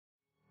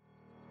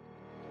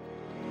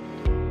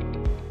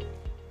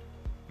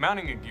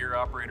Mounting a gear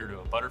operator to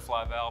a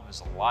butterfly valve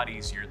is a lot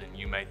easier than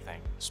you may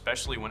think,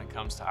 especially when it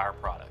comes to our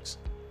products.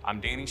 I'm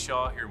Danny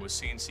Shaw here with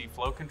CNC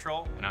Flow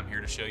Control, and I'm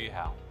here to show you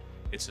how.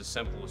 It's as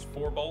simple as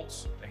 4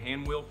 bolts, a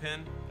hand wheel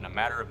pin, in a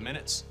matter of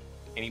minutes.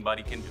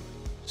 Anybody can do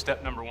it.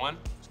 Step number 1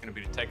 is going to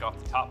be to take off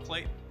the top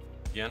plate.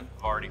 Again,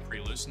 I've already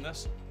pre-loosened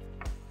this.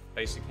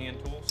 Basic hand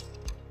tools.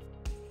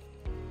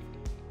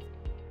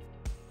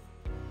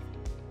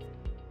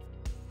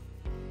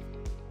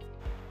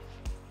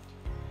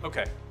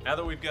 Okay, now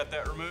that we've got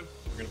that removed,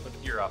 we're going to put the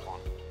gear op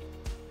on.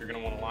 You're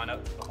going to want to line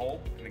up the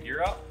hole in the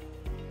gear op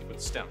with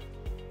the stem.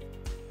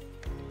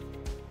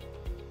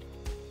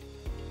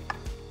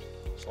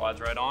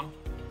 Slides right on.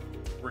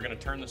 We're going to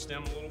turn the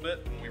stem a little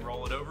bit when we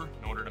roll it over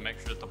in order to make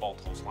sure that the bolt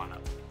holes line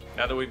up.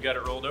 Now that we've got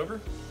it rolled over,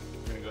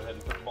 we're going to go ahead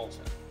and put the bolts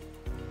in.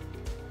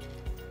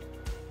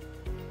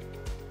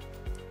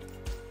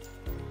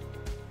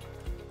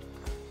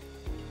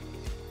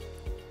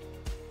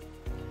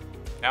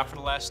 Now for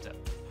the last step.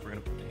 We're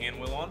going to put the hand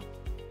wheel on.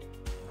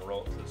 We're going to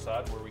roll it to the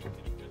side where we can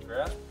get a good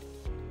grasp.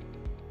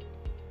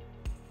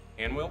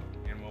 Hand wheel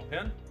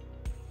pin.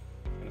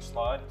 It's going to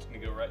slide. It's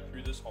going to go right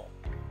through this hole.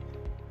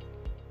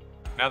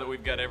 Now that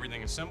we've got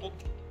everything assembled,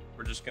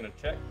 we're just going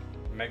to check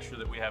and make sure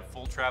that we have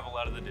full travel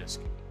out of the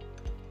disc.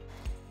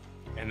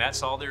 And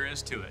that's all there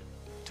is to it.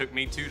 Took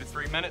me 2 to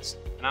 3 minutes,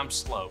 and I'm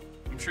slow.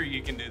 I'm sure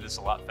you can do this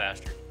a lot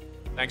faster.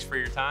 Thanks for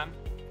your time.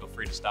 Feel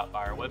free to stop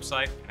by our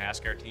website and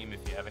ask our team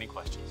if you have any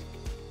questions.